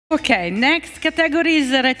Okay, next category is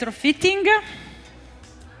retrofitting.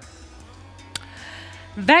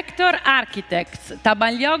 Vector Architects,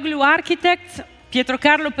 Tabaglioglu Architects, Pietro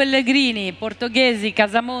Carlo Pellegrini, Portoghesi,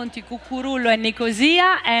 Casamonti, Cucurullo e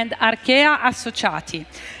Nicosia, and Archea Associati.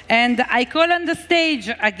 And I call on the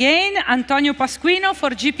stage again Antonio Pasquino for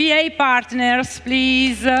GPA Partners,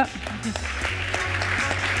 please.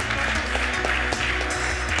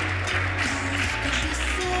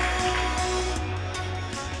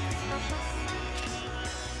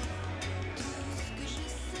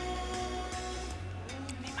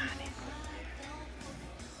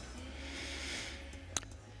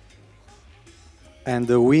 And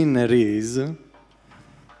the winner is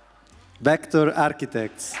Vector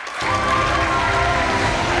Architects.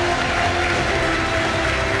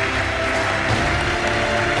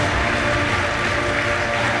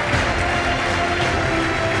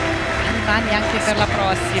 Rimani anche per la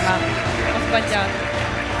prossima. Ho sbagliato.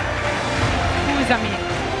 Scusami.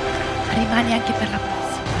 Rimani anche per la prossima.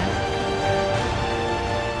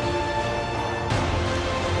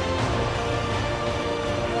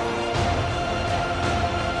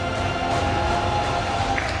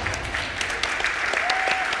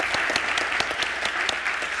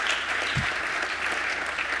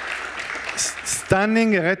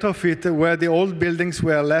 Stunning retrofit where the old buildings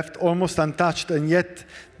were left almost untouched and yet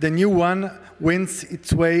the new one wins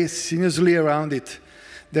its way sinuously around it.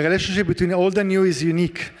 The relationship between old and new is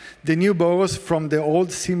unique. The new borrows from the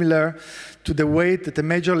old, similar to the way that the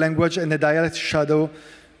major language and the dialect shadow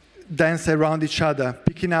dance around each other,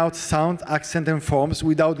 picking out sound, accent and forms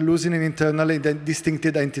without losing an internal distinct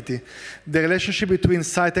identity. The relationship between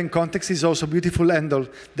site and context is also beautiful and all.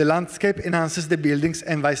 The landscape enhances the buildings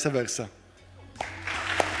and vice versa.